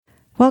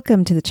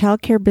Welcome to the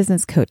Child Care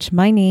Business Coach.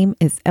 My name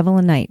is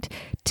Evelyn Knight.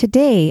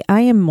 Today,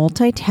 I am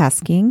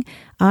multitasking.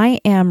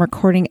 I am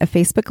recording a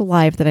Facebook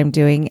Live that I'm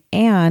doing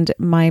and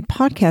my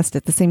podcast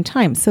at the same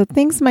time. So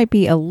things might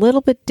be a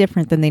little bit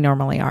different than they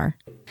normally are.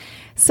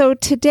 So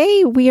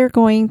today we are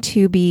going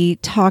to be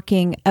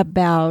talking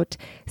about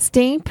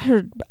staying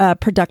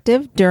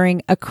productive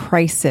during a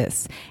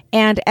crisis.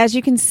 And as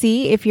you can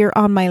see, if you're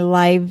on my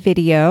live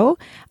video,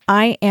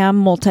 I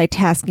am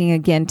multitasking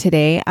again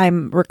today.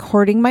 I'm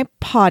recording my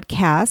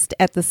podcast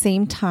at the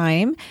same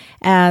time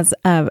as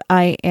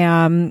I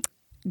am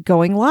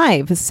going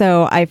live.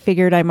 So I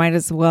figured I might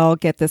as well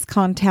get this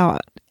content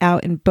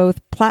out in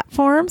both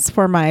platforms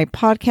for my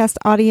podcast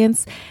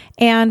audience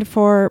and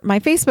for my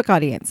Facebook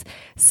audience.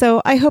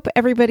 So I hope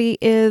everybody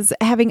is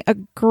having a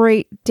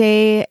great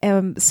day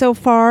so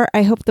far.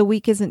 I hope the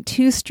week isn't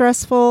too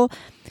stressful.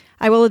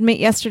 I will admit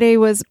yesterday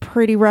was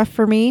pretty rough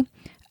for me.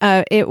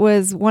 It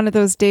was one of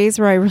those days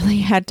where I really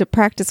had to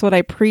practice what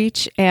I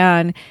preach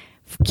and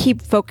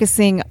keep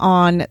focusing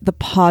on the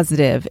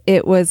positive.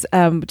 It was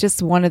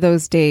just one of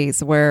those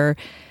days where,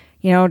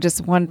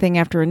 just one thing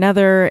after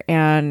another,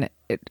 and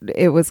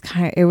it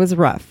was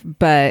rough.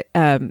 But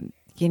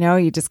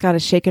you just got to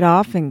shake it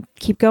off and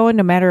keep going,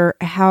 no matter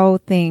how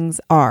things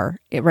are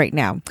right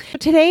now.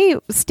 Today,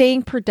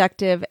 staying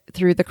productive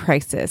through the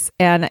crisis,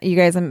 and you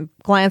guys, I'm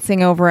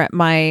glancing over at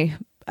my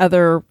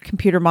other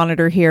computer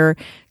monitor here.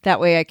 That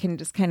way I can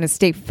just kind of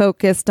stay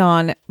focused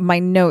on my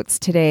notes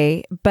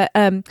today. But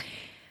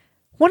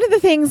one of the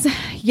things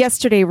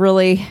yesterday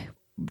really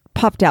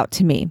popped out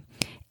to me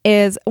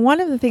is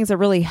one of the things that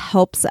really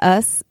helps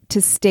us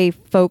to stay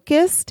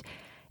focused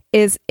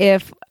is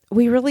if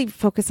we really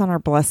focus on our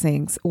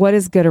blessings, what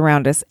is good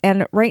around us.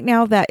 And right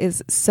now that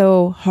is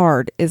so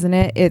hard, isn't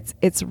it?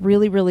 It's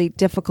really, really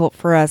difficult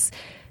for us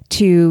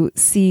to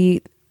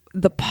see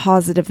the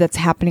positive that's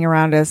happening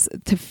around us,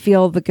 to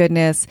feel the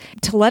goodness,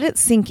 to let it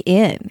sink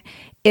in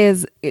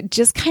is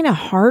just kind of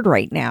hard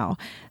right now.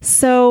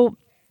 So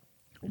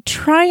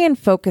try and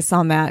focus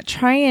on that.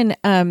 Try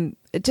and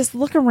just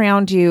look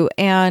around you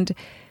and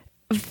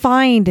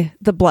find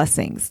the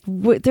blessings.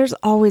 There's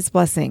always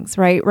blessings,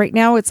 right? Right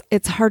now,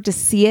 it's hard to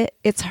see it.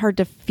 It's hard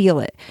to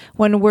feel it.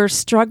 When we're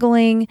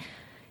struggling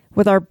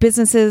with our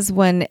businesses,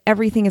 when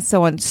everything is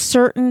so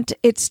uncertain,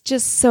 it's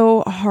just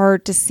so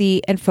hard to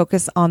see and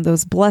focus on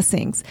those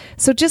blessings.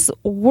 So just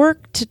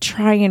work to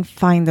try and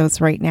find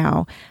those right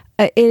now.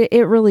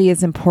 It really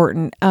is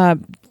important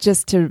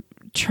just to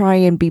try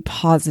and be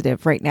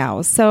positive right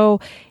now. So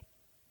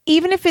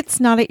even if it's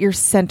not at your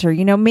center,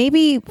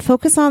 maybe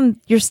focus on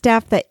your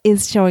staff that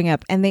is showing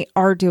up and they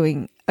are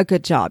doing a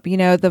good job.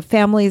 The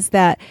families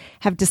that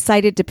have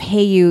decided to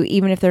pay you,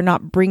 even if they're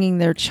not bringing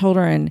their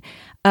children.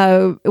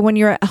 When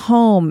you're at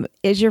home,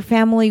 is your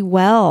family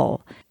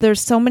well? There's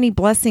so many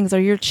blessings.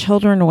 Are your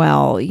children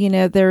well?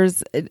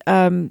 There's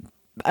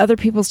other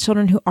people's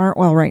children who aren't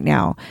well right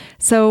now.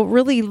 So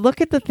really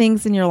look at the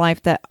things in your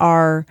life that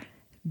are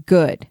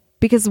good,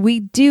 because we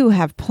do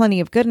have plenty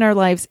of good in our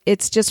lives.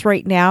 It's just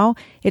right now,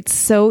 it's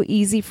so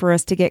easy for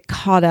us to get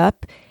caught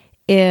up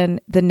in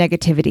the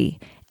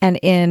negativity and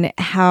in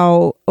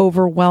how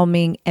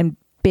overwhelming and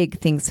big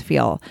things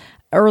feel.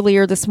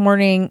 Earlier this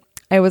morning,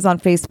 I was on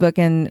Facebook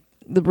and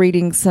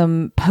reading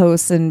some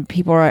posts, and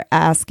people are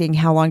asking,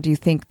 how long do you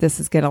think this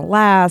is going to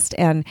last?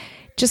 And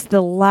just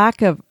the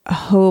lack of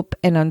hope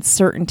and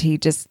uncertainty,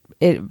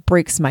 it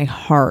breaks my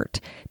heart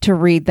to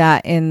read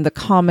that in the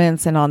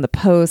comments and on the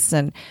posts.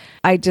 And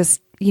I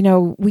just,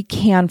 we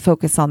can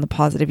focus on the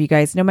positive, you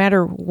guys. No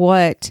matter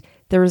what,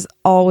 there's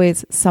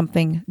always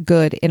something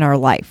good in our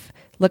life.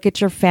 Look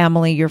at your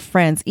family, your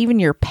friends, even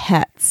your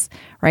pets,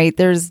 right?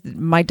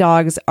 My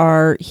dogs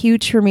are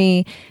huge for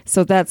me.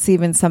 So that's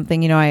even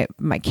something,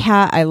 my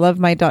cat, I love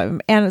my dog.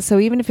 And so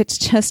even if it's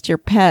just your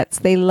pets,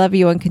 they love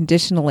you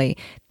unconditionally.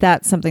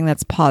 That's something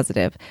that's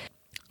positive.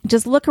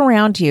 Just look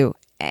around you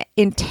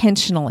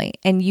intentionally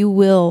and you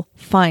will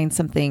find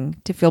something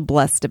to feel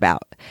blessed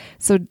about.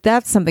 So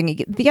that's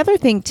something. The other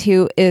thing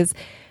too is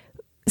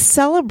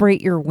celebrate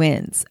your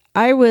wins.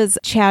 I was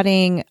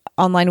chatting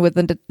online with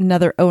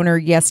another owner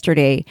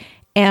yesterday,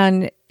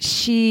 and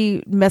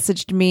she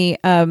messaged me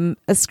a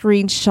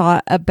screenshot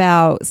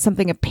about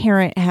something a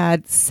parent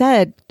had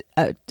said,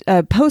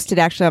 posted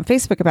actually on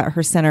Facebook about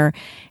her center.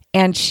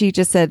 And she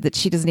just said that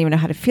she doesn't even know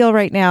how to feel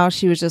right now.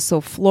 She was just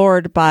so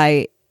floored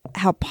by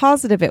how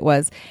positive it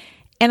was.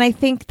 And I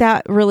think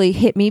that really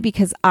hit me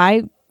because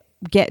I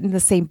get in the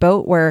same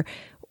boat where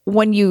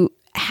when you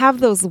have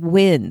those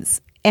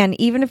wins, and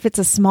even if it's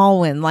a small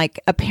win, like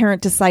a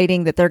parent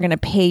deciding that they're going to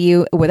pay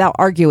you without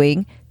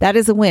arguing, that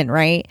is a win,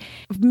 right?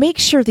 Make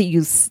sure that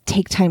you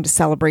take time to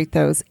celebrate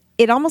those.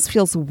 It almost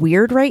feels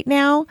weird right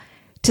now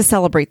to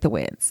celebrate the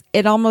wins.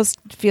 It almost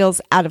feels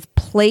out of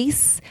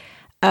place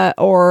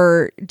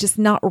or just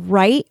not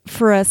right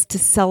for us to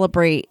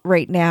celebrate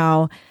right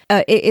now.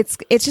 It's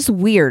just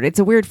weird. It's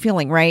a weird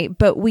feeling, right?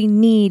 But we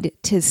need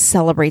to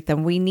celebrate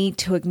them. We need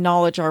to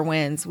acknowledge our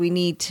wins. We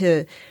need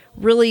to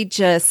really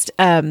just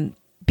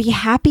be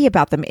happy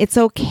about them. It's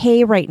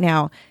okay right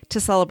now to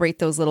celebrate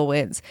those little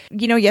wins.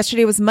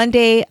 Yesterday was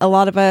Monday. A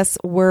lot of us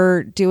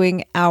were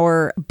doing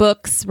our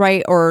books,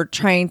 right? Or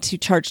trying to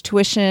charge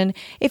tuition.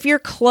 If you're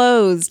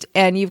closed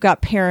and you've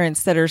got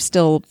parents that are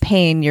still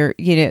paying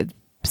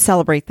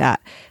celebrate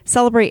that.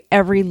 Celebrate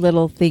every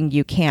little thing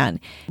you can,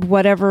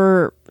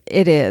 whatever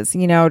it is,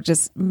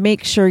 just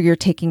make sure you're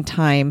taking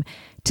time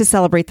to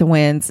celebrate the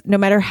wins, no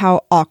matter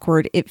how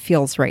awkward it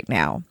feels right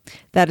now.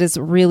 That is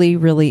really,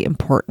 really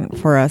important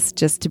for us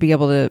just to be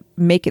able to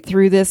make it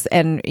through this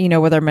and,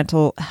 with our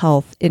mental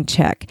health in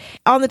check.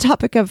 On the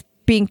topic of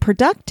being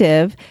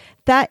productive,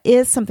 that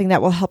is something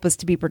that will help us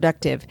to be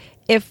productive.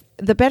 If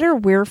the better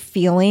we're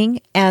feeling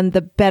and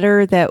the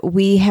better that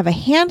we have a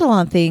handle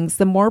on things,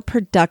 the more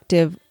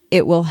productive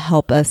it will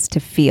help us to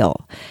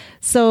feel.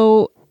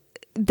 So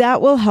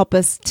that will help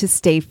us to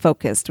stay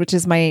focused, which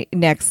is my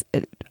next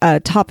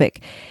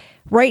topic.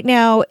 Right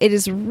now, it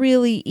is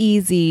really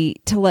easy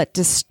to let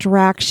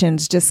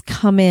distractions just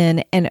come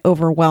in and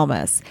overwhelm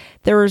us.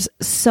 There's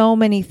so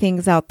many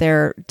things out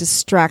there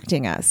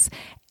distracting us.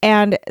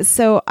 And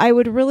so I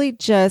would really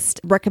just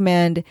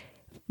recommend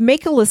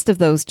make a list of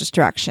those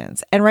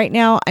distractions. And right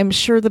now, I'm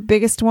sure the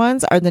biggest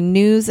ones are the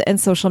news and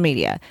social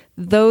media.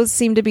 Those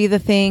seem to be the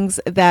things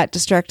that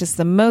distract us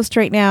the most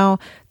right now.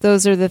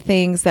 Those are the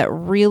things that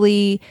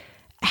really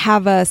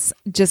have us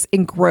just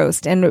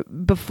engrossed. And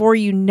before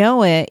you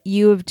know it,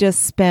 you have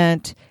just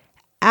spent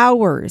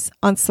hours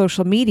on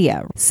social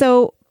media.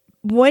 So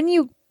when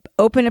you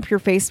open up your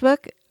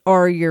Facebook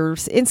or your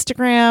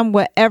Instagram,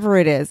 whatever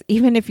it is,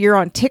 even if you're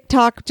on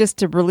TikTok just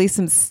to release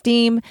some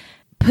steam,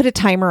 put a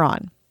timer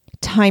on.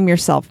 Time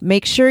yourself.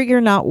 Make sure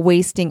you're not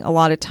wasting a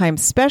lot of time,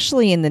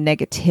 especially in the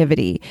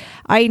negativity.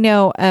 I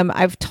know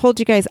I've told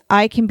you guys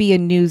I can be a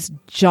news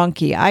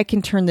junkie. I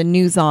can turn the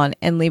news on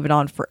and leave it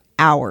on for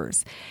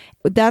hours.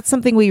 That's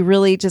something we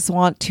really just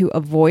want to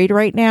avoid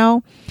right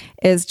now,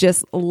 is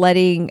just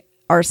letting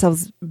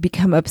ourselves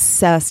become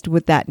obsessed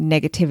with that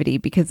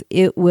negativity, because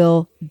it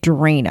will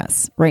drain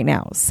us right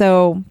now.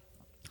 So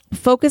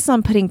focus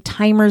on putting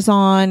timers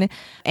on,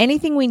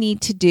 anything we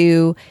need to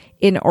do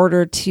in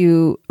order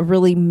to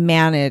really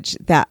manage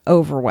that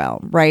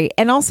overwhelm, right?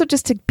 And also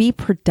just to be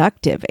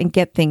productive and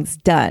get things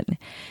done.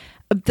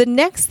 The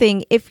next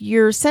thing, if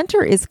your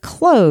center is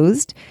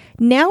closed,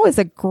 now is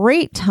a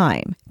great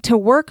time to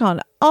work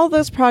on all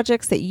those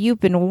projects that you've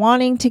been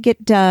wanting to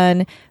get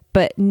done,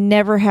 but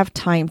never have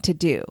time to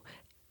do.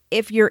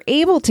 If you're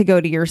able to go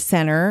to your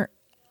center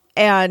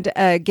and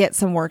get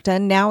some work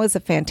done, now is a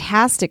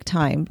fantastic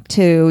time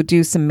to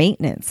do some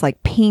maintenance,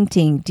 like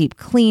painting, deep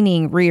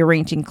cleaning,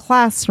 rearranging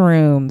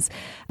classrooms,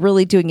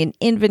 really doing an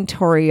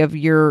inventory of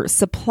your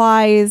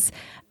supplies,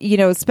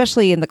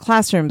 especially in the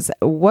classrooms.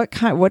 What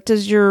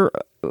does your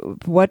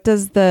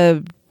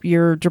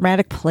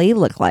dramatic play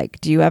look like?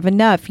 Do you have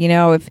enough?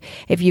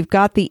 If you've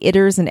got the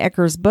Itters and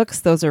Eckers books,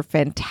 those are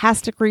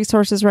fantastic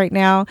resources right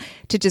now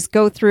to just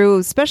go through,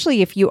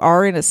 especially if you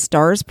are in a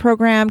STARS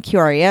program,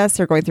 QRIS,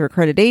 or going through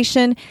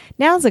accreditation.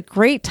 Now is a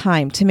great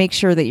time to make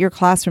sure that your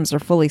classrooms are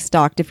fully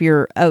stocked. If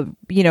you're,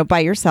 by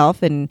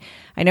yourself, and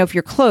I know if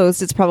you're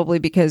closed, it's probably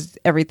because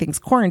everything's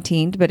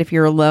quarantined, but if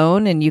you're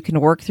alone and you can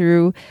work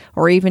through,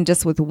 or even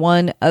just with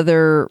one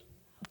other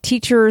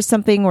teacher or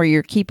something where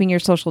you're keeping your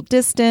social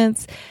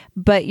distance,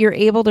 but you're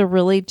able to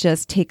really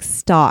just take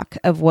stock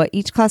of what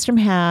each classroom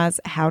has.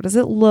 How does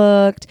it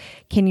look?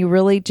 Can you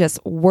really just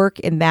work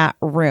in that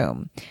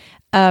room?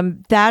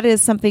 That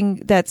is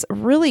something that's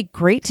really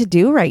great to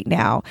do right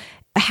now.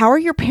 How are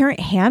your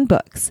parent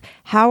handbooks?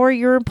 How are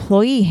your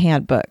employee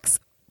handbooks?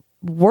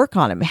 Work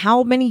on them.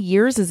 How many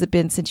years has it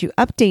been since you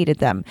updated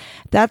them?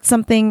 That's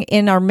something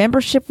in our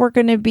membership I'm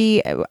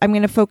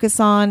going to focus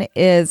on,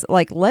 is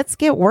like, let's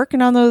get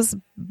working on those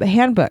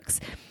handbooks.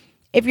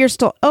 If you're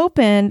still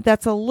open,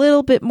 that's a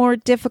little bit more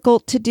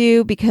difficult to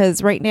do,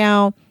 because right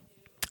now,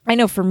 I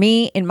know for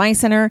me in my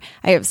center,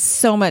 I have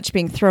so much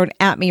being thrown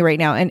at me right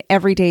now, and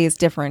every day is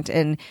different,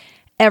 and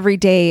every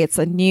day it's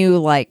a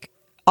new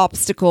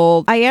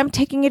obstacle. I am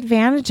taking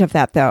advantage of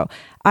that though.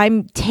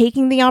 I'm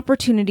taking the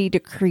opportunity to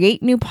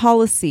create new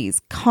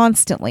policies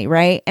constantly,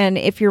 right? And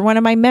if you're one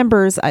of my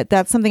members,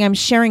 that's something I'm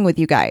sharing with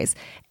you guys.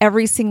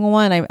 Every single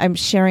one, I'm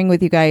sharing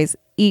with you guys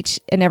each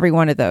and every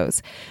one of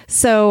those.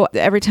 So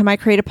every time I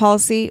create a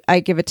policy, I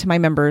give it to my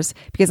members,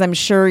 because I'm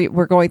sure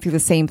we're going through the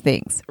same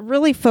things.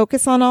 Really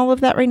focus on all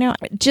of that right now.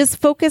 Just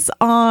focus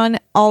on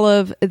all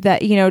of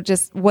that,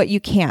 just what you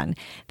can.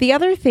 The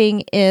other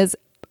thing is,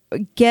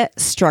 get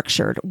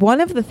structured.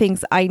 One of the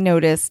things I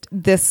noticed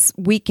this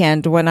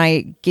weekend when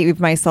I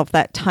gave myself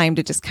that time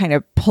to just kind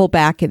of pull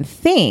back and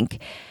think,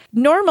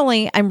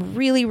 normally I'm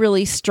really,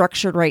 really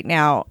structured right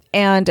now.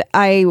 And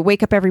I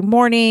wake up every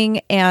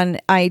morning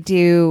and I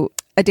do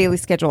a daily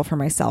schedule for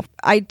myself.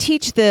 I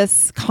teach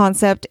this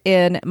concept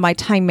in my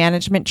time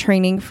management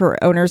training for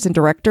owners and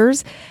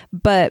directors,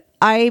 but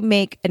I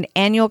make an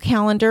annual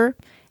calendar,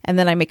 and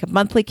then I make a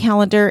monthly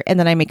calendar, and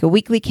then I make a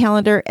weekly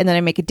calendar, and then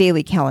I make a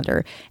daily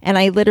calendar. And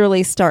I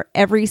literally start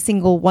every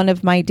single one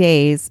of my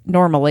days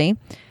normally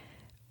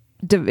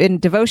in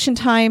devotion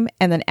time.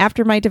 And then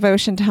after my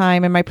devotion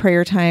time and my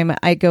prayer time,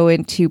 I go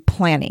into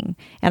planning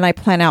and I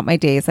plan out my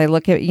days. I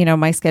look at,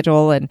 my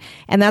schedule and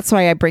that's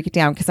why I break it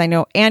down, because I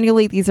know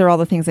annually these are all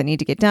the things that need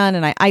to get done.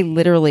 And I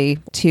literally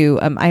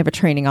I have a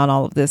training on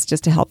all of this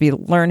just to help you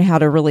learn how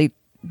to really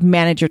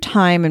manage your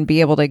time and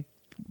be able to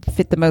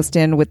fit the most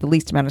in with the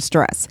least amount of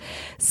stress.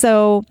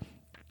 So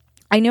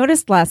I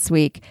noticed last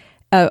week,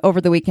 over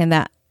the weekend,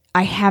 that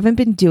I haven't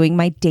been doing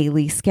my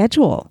daily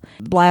schedule.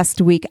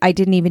 Last week, I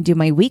didn't even do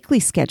my weekly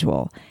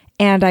schedule.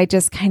 And I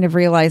just kind of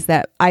realized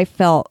that I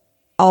felt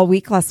all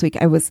week last week,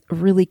 I was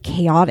really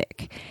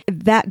chaotic.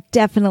 That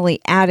definitely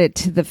added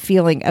to the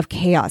feeling of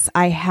chaos.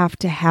 I have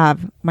to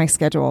have my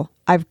schedule.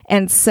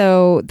 And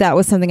so that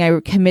was something I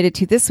committed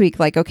to this week.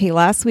 Like, okay,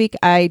 last week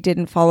I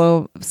didn't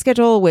follow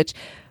schedule, which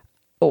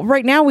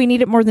right now we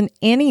need it more than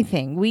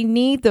anything. We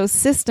need those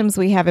systems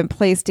we have in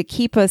place to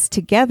keep us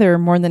together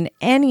more than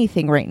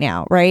anything right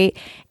now, right?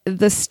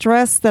 The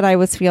stress that I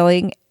was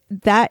feeling,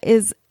 that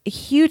is a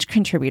huge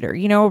contributor.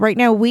 Right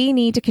now we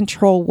need to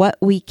control what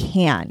we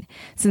can,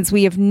 since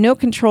we have no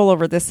control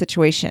over this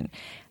situation.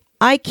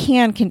 I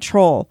can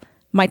control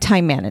my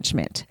time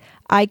management.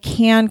 I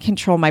can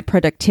control my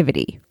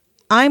productivity.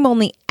 I'm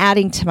only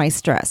adding to my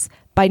stress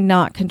by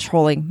not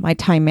controlling my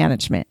time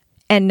management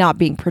and not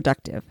being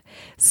productive.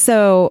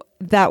 So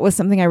that was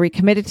something I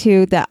recommitted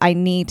to, that I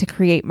need to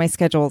create my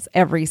schedules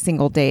every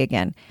single day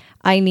again.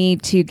 I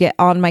need to get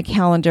on my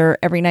calendar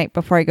every night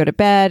before I go to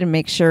bed and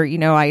make sure,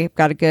 I've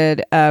got a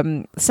good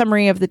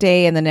summary of the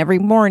day. And then every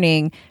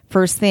morning,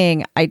 first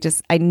thing, I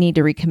need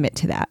to recommit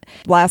to that.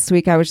 Last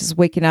week, I was just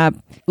waking up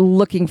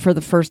looking for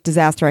the first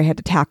disaster I had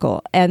to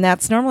tackle. And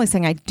that's normally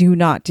something I do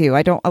not do.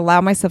 I don't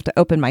allow myself to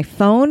open my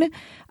phone.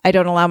 I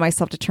don't allow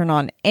myself to turn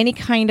on any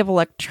kind of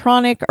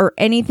electronic or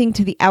anything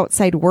to the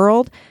outside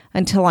world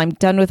until I'm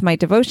done with my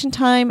devotion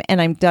time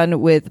and I'm done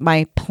with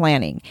my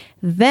planning.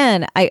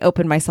 Then I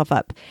open myself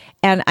up.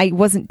 And I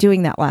wasn't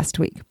doing that last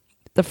week.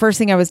 The first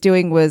thing I was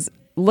doing was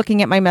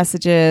looking at my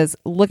messages,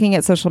 looking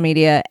at social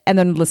media, and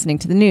then listening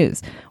to the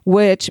news,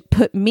 which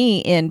put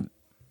me in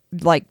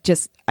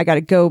I got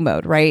to go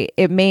mode, right?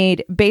 It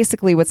made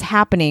basically what's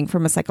happening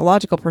from a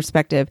psychological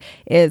perspective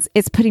is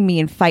it's putting me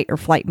in fight or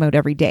flight mode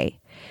every day.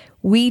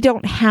 We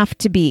don't have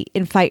to be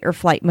in fight or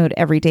flight mode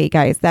every day,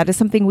 guys. That is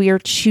something we are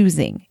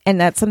choosing.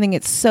 And that's something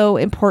that's so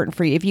important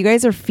for you. If you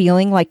guys are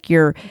feeling like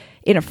you're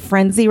in a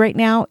frenzy right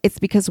now, it's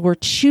because we're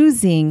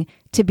choosing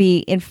to be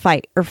in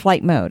fight or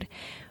flight mode.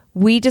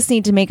 We just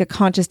need to make a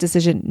conscious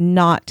decision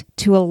not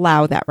to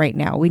allow that right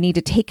now. We need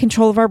to take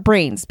control of our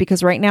brains,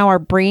 because right now our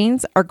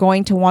brains are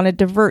going to want to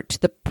divert to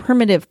the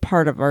primitive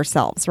part of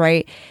ourselves,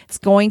 right? It's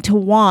going to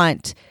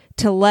want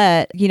to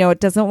it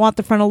doesn't want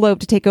the frontal lobe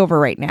to take over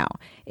right now.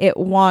 It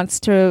wants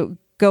to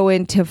go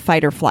into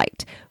fight or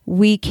flight.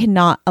 We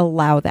cannot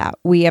allow that.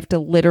 We have to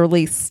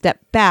literally step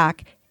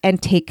back and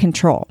take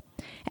control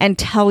and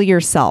tell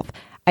yourself,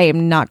 I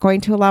am not going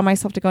to allow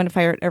myself to go into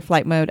fight or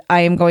flight mode. I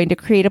am going to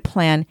create a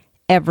plan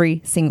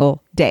every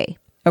single day.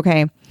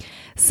 Okay.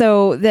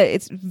 So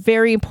it's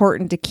very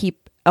important to keep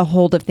a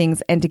hold of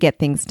things and to get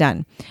things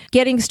done.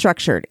 Getting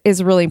structured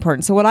is really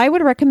important. So what I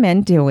would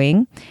recommend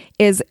doing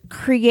is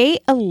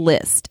create a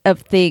list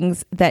of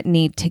things that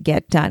need to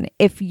get done.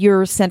 If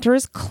your center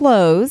is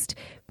closed,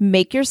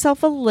 make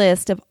yourself a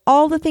list of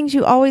all the things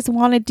you always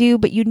want to do,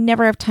 but you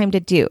never have time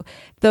to do.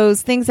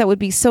 Those things that would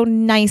be so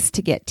nice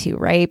to get to,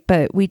 right?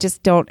 But we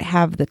just don't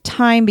have the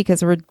time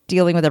because we're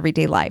dealing with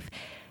everyday life.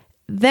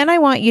 Then I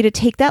want you to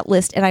take that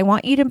list and I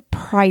want you to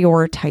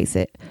prioritize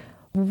it.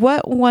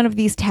 What one of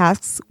these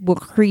tasks will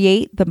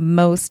create the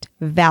most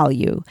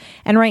value?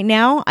 And right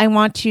now, I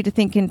want you to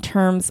think in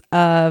terms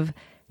of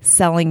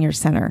selling your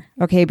center,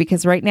 okay?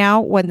 Because right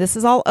now, when this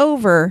is all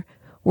over,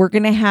 we're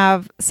going to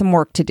have some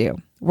work to do.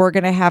 We're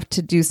going to have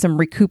to do some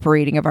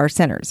recuperating of our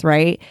centers,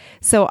 right?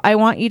 So I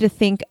want you to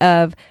think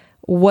of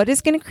what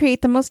is going to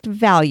create the most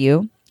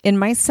value in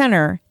my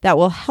center that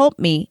will help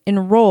me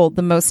enroll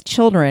the most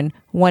children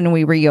when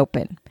we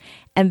reopen.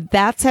 And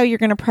that's how you're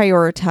going to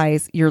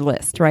prioritize your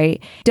list,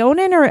 right? Don't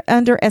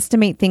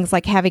underestimate things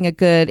like having a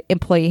good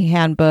employee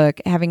handbook,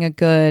 having a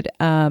good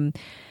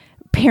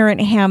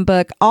parent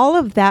handbook. All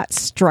of that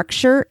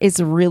structure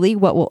is really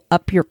what will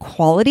up your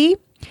quality,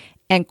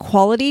 and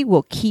quality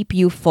will keep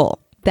you full.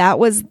 That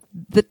was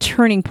the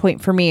turning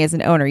point for me as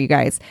an owner, you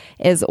guys,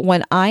 is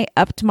when I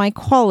upped my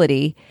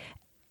quality.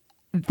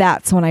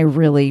 That's when I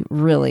really,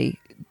 really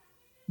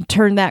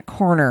turned that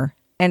corner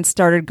and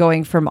started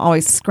going from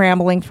always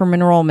scrambling from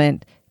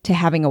enrollment to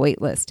having a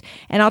wait list.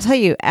 And I'll tell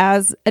you,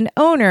 as an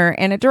owner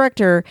and a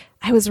director,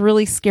 I was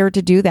really scared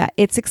to do that.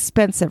 It's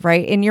expensive,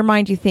 right? In your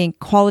mind, you think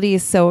quality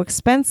is so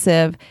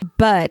expensive,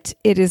 but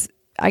it is.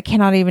 I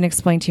cannot even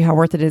explain to you how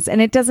worth it is. And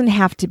it doesn't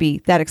have to be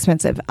that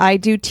expensive. I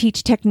do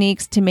teach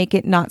techniques to make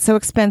it not so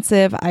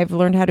expensive. I've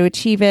learned how to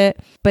achieve it,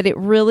 but it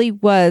really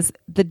was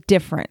the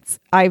difference.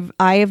 I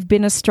have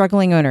been a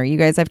struggling owner. You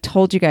guys, I've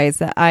told you guys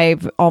that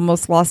I've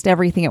almost lost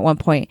everything at one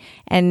point,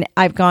 and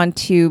I've gone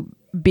to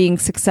being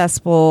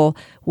successful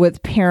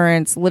with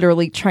parents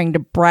literally trying to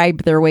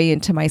bribe their way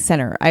into my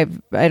center. I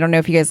don't know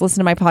if you guys listen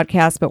to my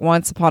podcast, but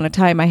once upon a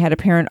time, I had a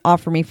parent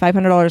offer me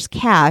 $500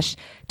 cash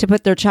to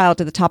put their child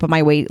to the top of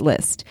my wait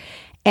list.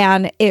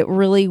 And it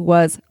really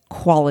was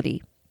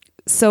quality.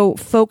 So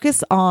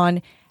focus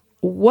on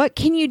what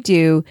can you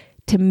do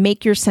to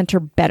make your center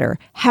better?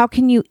 How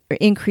can you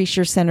increase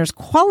your center's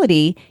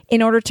quality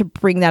in order to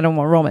bring that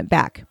enrollment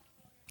back?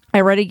 I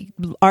read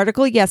an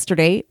article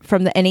yesterday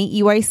from the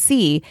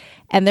NAEYC,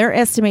 and they're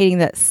estimating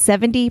that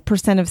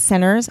 70% of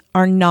centers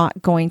are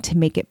not going to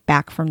make it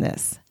back from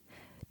this.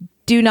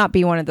 Do not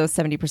be one of those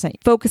 70%.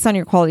 Focus on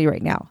your quality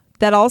right now.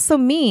 That also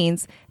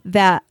means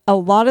that a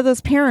lot of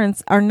those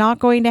parents are not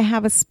going to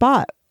have a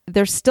spot.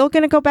 They're still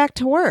going to go back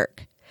to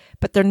work,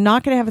 but they're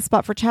not going to have a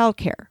spot for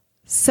childcare.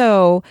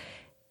 So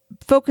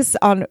focus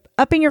on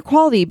upping your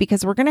quality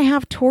because we're going to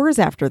have tours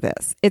after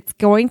this. It's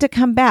going to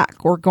come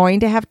back. We're going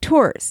to have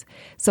tours.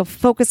 So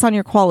focus on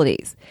your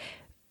qualities.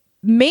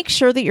 Make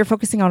sure that you're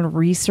focusing on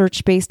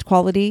research-based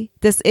quality.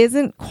 This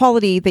isn't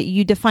quality that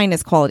you define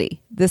as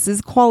quality. This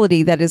is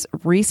quality that is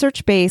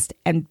research-based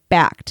and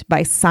backed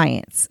by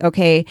science,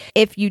 okay?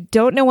 If you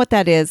don't know what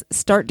that is,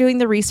 start doing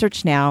the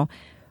research now.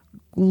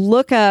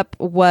 Look up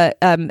what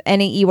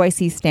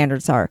NAEYC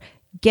standards are.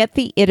 Get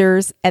the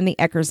Itters and the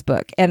Eckers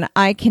book. And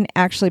I can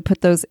actually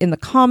put those in the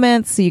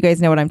comments so you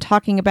guys know what I'm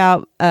talking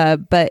about.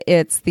 But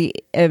it's the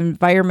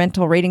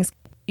environmental ratings,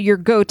 your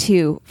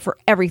go-to for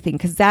everything.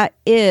 Because that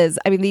is,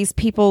 these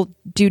people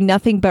do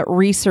nothing but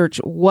research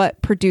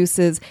what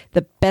produces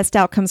the best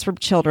outcomes for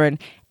children.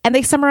 And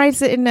they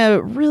summarize it in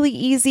a really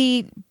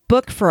easy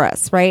book for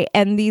us, right?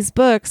 And these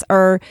books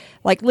are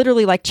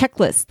literally like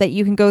checklists that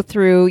you can go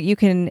through. You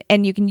can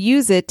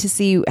use it to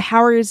see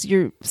how is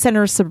your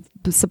center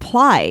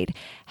supplied,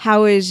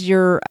 how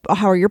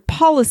are your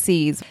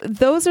policies.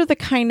 Those are the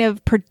kind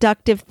of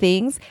productive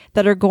things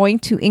that are going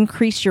to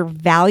increase your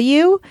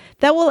value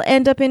that will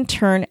end up in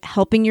turn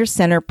helping your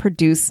center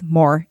produce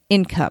more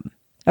income.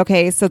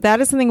 Okay, so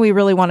that is something we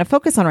really want to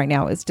focus on right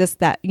now, is just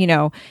that,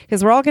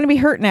 because we're all going to be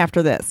hurting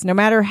after this. No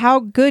matter how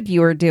good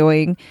you are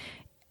doing,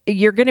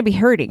 you're going to be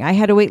hurting. I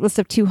had a wait list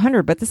of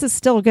 200, but this is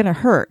still going to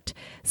hurt.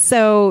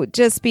 So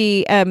just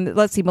be,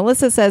 let's see,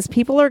 Melissa says,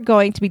 people are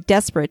going to be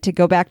desperate to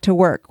go back to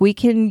work. We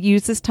can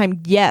use this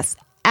time. Yes,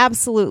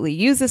 absolutely.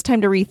 Use this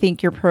time to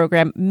rethink your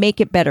program, make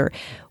it better.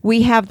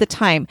 We have the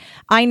time.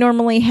 I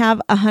normally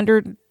have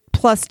 100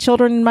 plus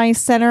children in my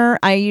center.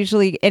 I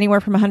usually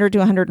anywhere from 100 to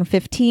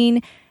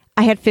 115.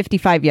 I had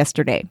 55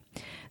 yesterday.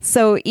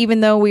 So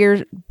even though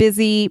we're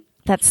busy,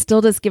 that still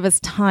does give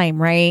us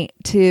time, right?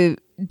 To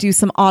do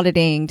some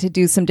auditing, to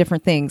do some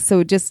different things.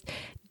 So just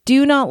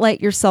do not let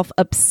yourself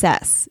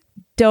obsess.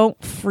 Don't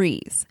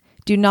freeze.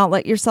 Do not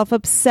let yourself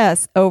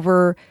obsess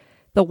over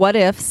the what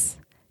ifs,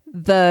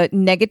 the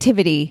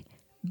negativity.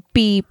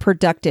 Be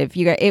productive.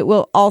 It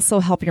will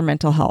also help your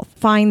mental health.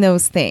 Find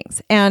those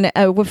things. And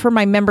for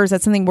my members,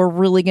 that's something we're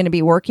really going to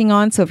be working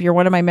on. So if you're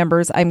one of my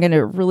members, I'm going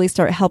to really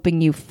start helping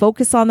you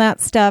focus on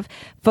that stuff,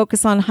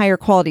 focus on higher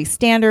quality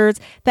standards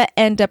that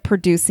end up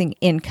producing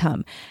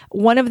income.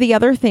 One of the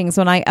other things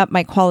when I up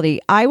my quality,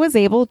 I was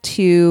able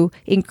to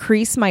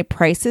increase my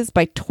prices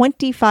by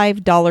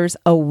 $25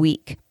 a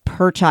week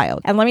per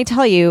child. And let me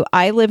tell you,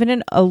 I live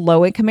in a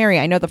low income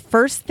area. I know the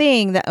first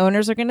thing that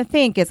owners are going to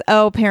think is,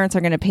 oh, parents are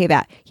going to pay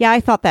that. Yeah,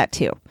 I thought that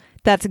too.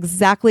 That's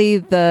exactly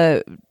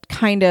the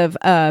kind of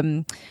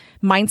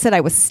mindset I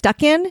was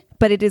stuck in,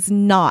 but it is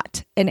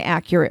not an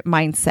accurate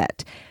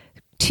mindset.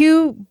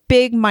 Two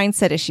big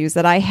mindset issues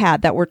that I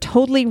had that were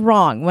totally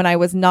wrong when I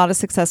was not a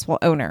successful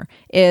owner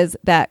is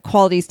that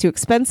quality is too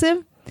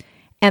expensive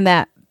and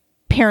that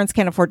parents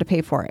can't afford to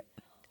pay for it.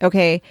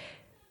 Okay.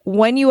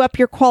 When you up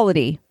your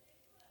quality,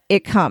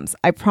 it comes.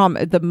 I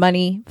promise. The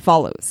money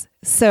follows.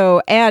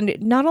 So, and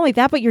not only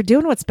that, but you're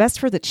doing what's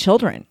best for the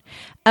children.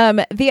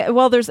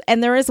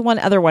 There is one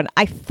other one.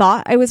 I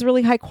thought I was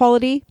really high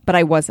quality, but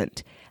I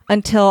wasn't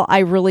until I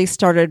really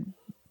started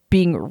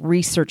being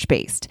research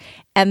based.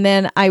 And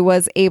then I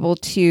was able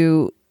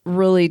to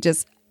really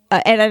just,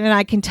 and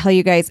I can tell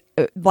you guys,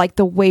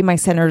 the way my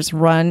centers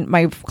run,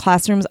 my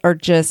classrooms are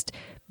just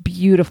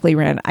beautifully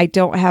ran. I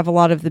don't have a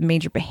lot of the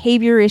major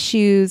behavior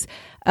issues.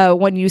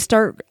 When you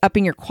start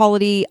upping your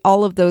quality,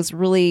 all of those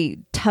really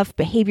tough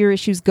behavior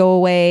issues go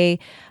away.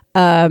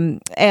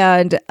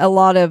 And a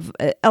lot of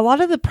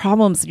the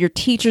problems, your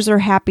teachers are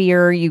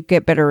happier, you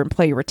get better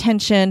employee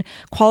retention.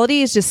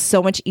 Quality is just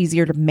so much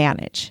easier to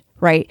manage,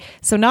 right?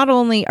 So not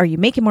only are you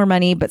making more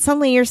money, but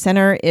suddenly your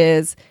center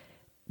is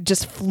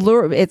just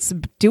it's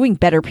doing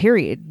better,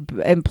 period.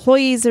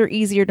 Employees are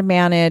easier to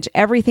manage.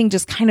 Everything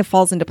just kind of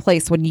falls into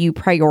place when you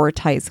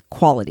prioritize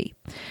quality.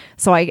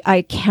 So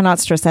I cannot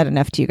stress that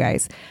enough to you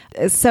guys.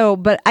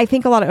 But I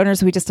think a lot of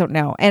owners, we just don't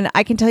know. And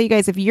I can tell you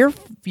guys, if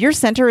your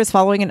center is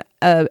following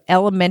an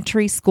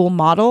elementary school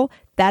model,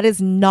 that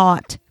is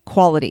not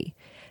quality.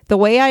 The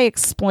way I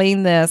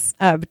explain this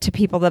to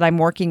people that I'm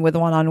working with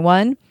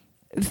one-on-one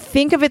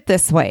Think of it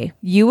this way.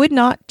 You would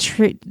not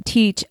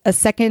teach a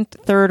second,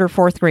 third, or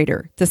fourth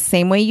grader the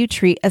same way you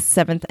treat a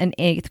seventh and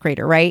eighth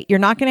grader, right? You're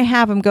not going to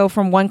have them go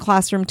from one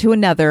classroom to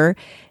another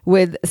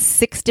with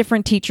 6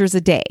 different teachers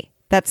a day.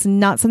 That's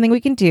not something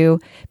we can do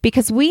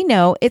because we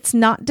know it's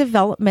not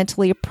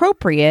developmentally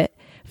appropriate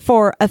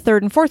for a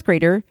third and fourth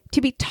grader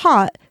to be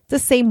taught the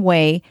same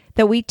way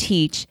that we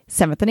teach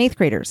seventh and eighth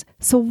graders.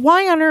 So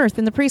why on earth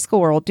in the preschool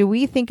world do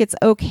we think it's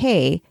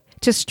okay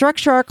to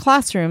structure our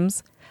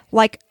classrooms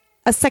like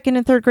a second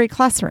and third grade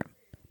classroom?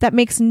 That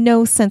makes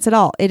no sense at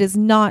all. It is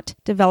not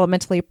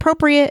developmentally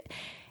appropriate,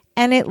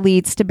 and it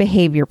leads to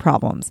behavior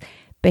problems.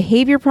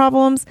 Behavior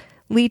problems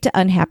lead to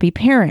unhappy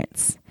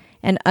parents,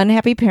 and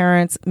unhappy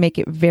parents make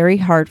it very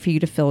hard for you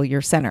to fill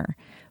your center.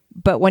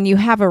 But when you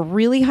have a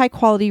really high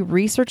quality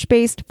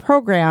research-based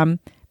program,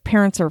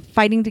 parents are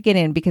fighting to get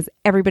in because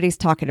everybody's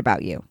talking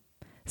about you.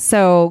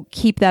 So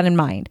keep that in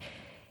mind.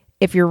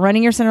 If you're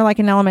running your center like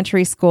an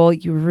elementary school,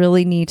 you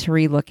really need to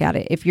relook at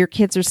it. If your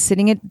kids are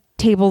sitting at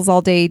tables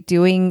all day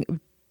doing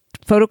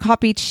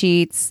photocopied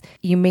sheets,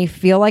 you may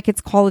feel like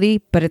it's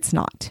quality, but it's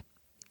not.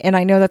 And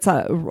I know that's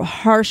a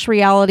harsh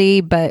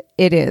reality, but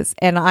it is.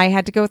 And I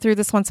had to go through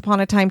this once upon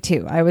a time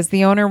too. I was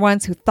the owner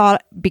once who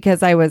thought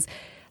because I was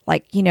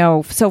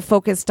so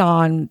focused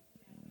on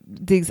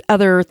these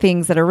other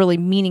things that are really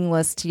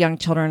meaningless to young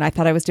children, I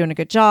thought I was doing a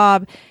good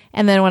job.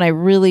 And then when I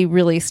really,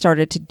 really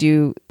started to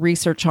do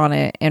research on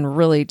it and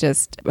really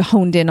just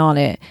honed in on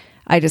it,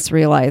 I just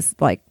realized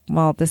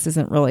this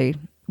isn't really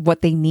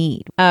what they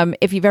need.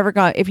 If you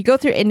go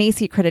through a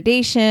NAEYC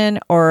accreditation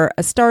or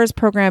a STARS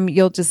program,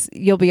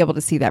 you'll be able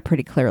to see that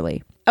pretty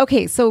clearly.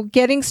 Okay, so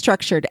getting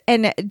structured,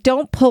 and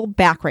don't pull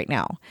back right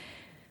now.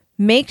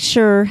 Make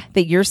sure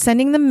that you're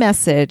sending the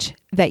message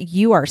that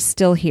you are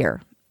still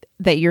here,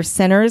 that your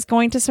center is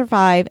going to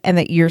survive, and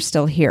that you're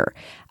still here.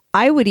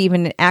 I would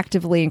even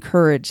actively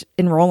encourage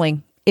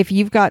enrolling. If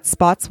you've got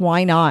spots,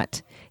 why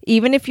not?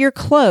 Even if you're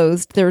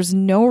closed, there's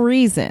no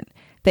reason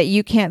that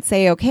you can't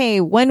say, okay,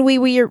 when we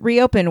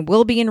reopen,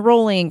 we'll be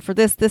enrolling for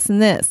this, this,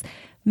 and this.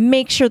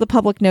 Make sure the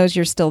public knows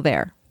you're still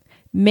there.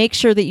 Make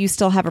sure that you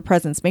still have a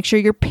presence. Make sure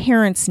your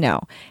parents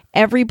know.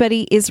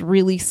 Everybody is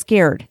really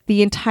scared.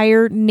 The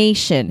entire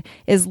nation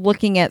is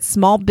looking at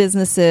small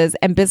businesses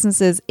and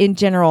businesses in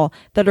general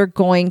that are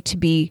going to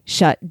be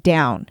shut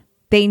down.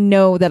 They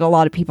know that a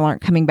lot of people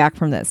aren't coming back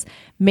from this.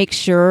 Make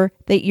sure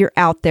that you're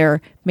out there.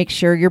 Make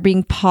sure you're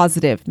being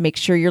positive. Make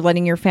sure you're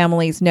letting your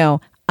families know,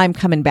 I'm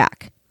coming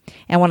back.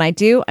 And when I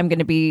do, I'm going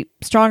to be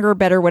stronger,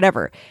 better,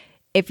 whatever.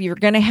 If you're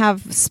going to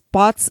have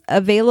spots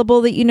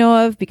available that you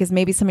know of, because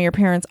maybe some of your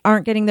parents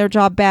aren't getting their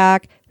job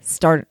back,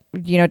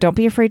 don't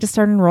be afraid to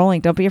start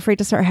enrolling. Don't be afraid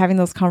to start having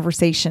those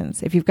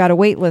conversations. If you've got a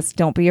wait list,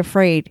 don't be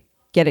afraid.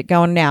 Get it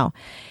going now.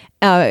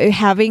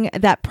 Having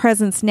that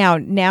presence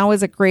now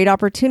is a great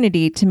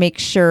opportunity to make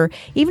sure,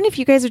 even if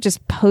you guys are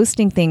just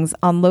posting things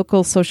on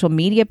local social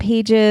media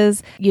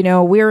pages,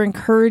 we're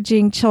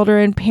encouraging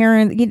children,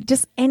 parents,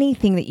 just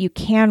anything that you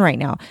can right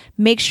now.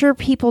 Make sure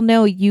people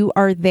know you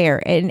are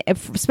there, and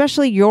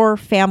especially your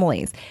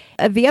families.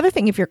 The other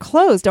thing, if you're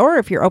closed or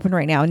if you're open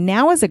right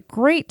now is a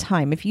great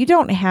time. If you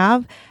don't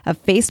have a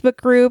Facebook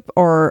group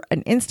or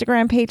an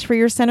Instagram page for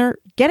your center,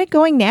 get it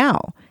going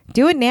now.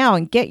 Do it now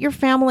and get your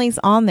families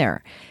on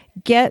there.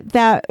 Get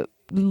that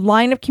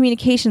line of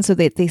communication so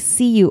that they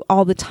see you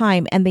all the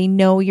time and they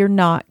know you're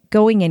not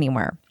going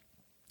anywhere.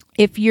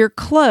 If you're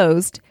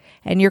closed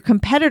and your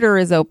competitor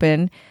is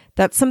open,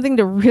 that's something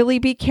to really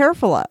be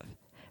careful of,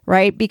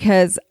 right?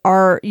 Because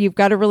you've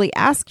got to really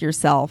ask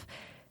yourself,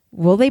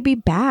 will they be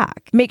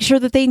back? Make sure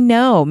that they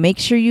know. Make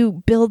sure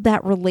you build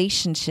that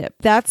relationship.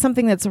 That's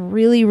something that's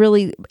really,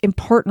 really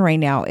important right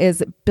now,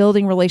 is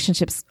building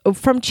relationships.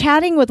 From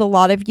chatting with a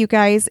lot of you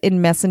guys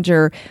in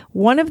Messenger,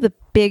 one of the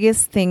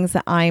biggest things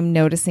that I'm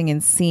noticing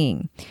and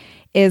seeing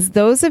is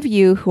those of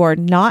you who are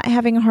not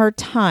having a hard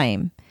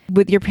time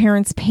with your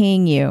parents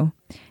paying you,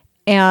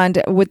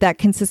 and with that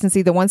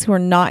consistency, the ones who are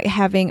not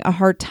having a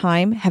hard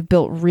time have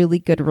built really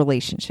good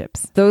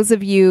relationships. Those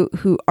of you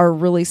who are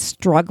really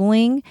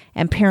struggling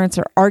and parents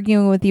are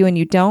arguing with you and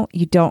you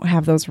don't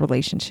have those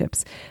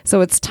relationships. So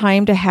it's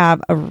time to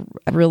have a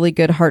really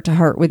good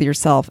heart-to-heart with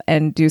yourself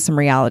and do some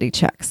reality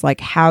checks.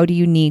 Like, how do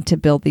you need to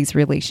build these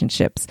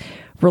relationships?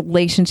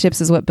 Relationships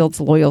is what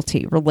builds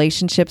loyalty.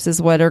 Relationships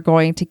is what are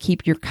going to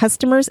keep your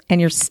customers and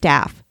your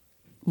staff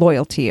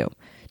loyal to you.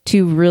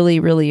 Two really,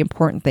 really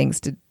important things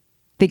to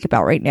think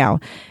about right now.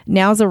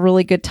 Now's a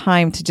really good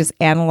time to just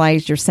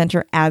analyze your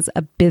center as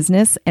a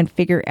business and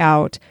figure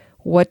out,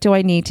 what do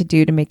I need to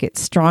do to make it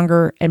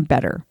stronger and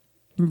better?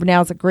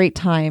 Now's a great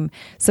time.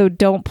 So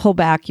don't pull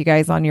back, you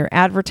guys, on your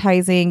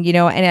advertising,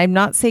 and I'm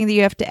not saying that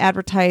you have to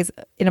advertise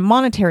in a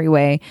monetary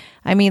way.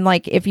 I mean,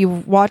 like if you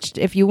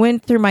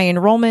went through my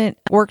enrollment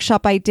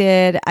workshop I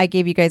did, I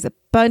gave you guys a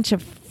bunch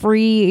of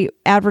free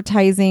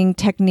advertising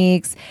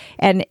techniques.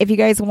 And if you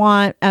guys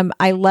want,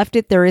 I left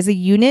it. There is a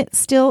unit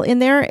still in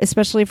there,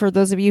 especially for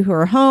those of you who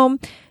are home.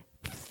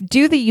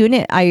 do the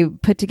unit I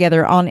put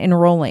together on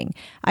enrolling.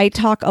 I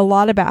talk a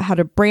lot about how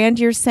to brand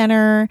your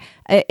center.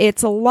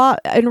 It's a lot.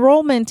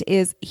 Enrollment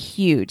is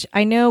huge.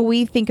 I know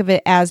we think of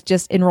it as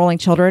just enrolling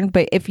children,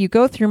 but if you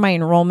go through my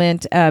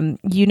enrollment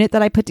unit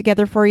that I put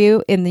together for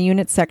you in the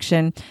unit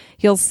section,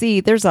 you'll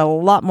see there's a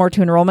lot more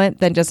to enrollment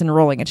than just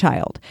enrolling a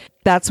child.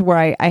 That's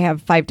where I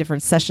have 5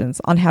 different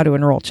sessions on how to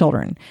enroll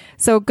children.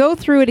 So go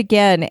through it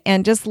again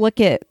and just look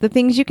at the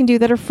things you can do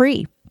that are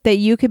free, that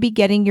you could be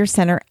getting your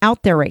center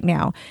out there right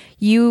now.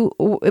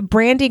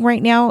 Branding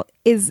right now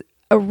is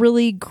a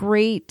really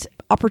great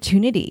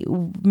opportunity.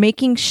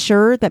 Making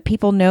sure that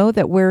people know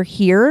that we're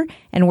here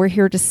and we're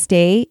here to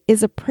stay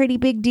is a pretty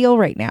big deal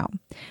right now.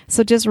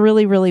 So just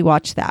really, really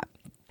watch that.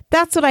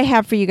 That's what I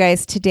have for you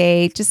guys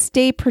today. Just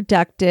stay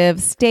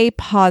productive, stay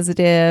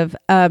positive,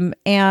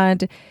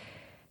 and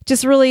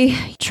just really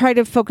try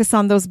to focus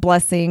on those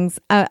blessings.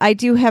 I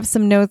do have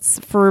some notes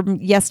from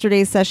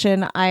yesterday's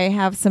session. I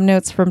have some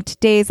notes from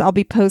today's I'll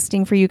be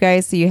posting for you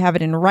guys so you have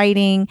it in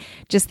writing,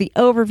 just the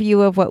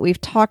overview of what we've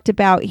talked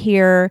about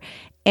here.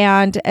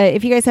 And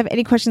if you guys have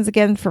any questions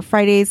again for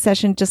Friday's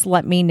session, just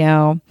let me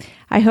know.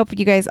 I hope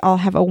you guys all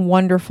have a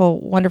wonderful,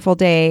 wonderful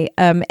day.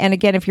 And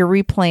again, if you're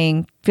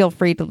replaying, feel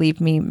free to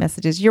leave me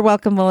messages. You're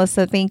welcome,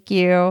 Melissa. Thank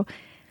you.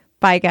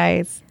 Bye,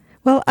 guys.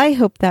 Well, I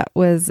hope that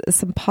was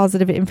some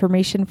positive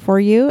information for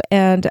you,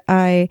 and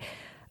I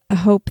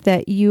hope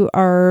that you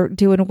are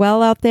doing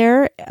well out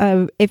there.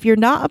 If you're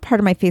not a part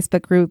of my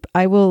Facebook group,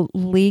 I will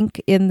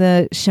link in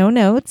the show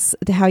notes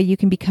to how you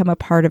can become a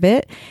part of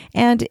it.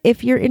 And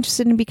if you're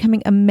interested in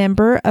becoming a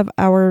member of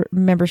our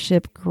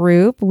membership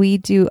group, we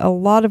do a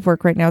lot of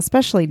work right now,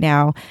 especially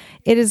now.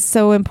 It is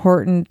so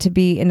important to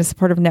be in a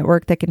supportive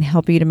network that can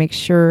help you to make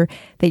sure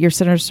that your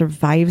center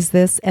survives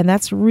this. And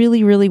that's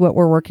really, really what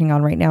we're working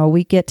on right now.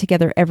 We get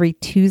together every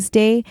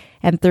Tuesday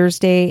and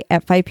Thursday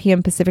at 5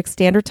 p.m. Pacific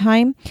Standard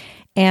Time,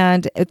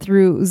 and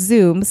through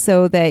Zoom,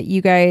 so that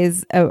you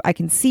guys, I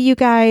can see you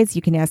guys,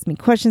 you can ask me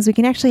questions, we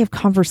can actually have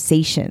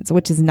conversations,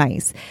 which is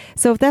nice.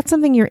 So if that's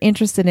something you're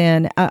interested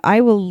in,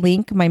 I will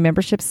link my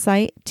membership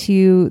site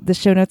to the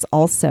show notes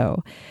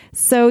also.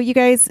 So you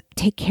guys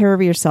take care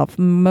of yourself,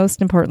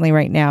 most importantly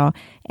right now,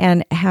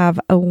 and have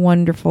a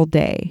wonderful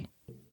day.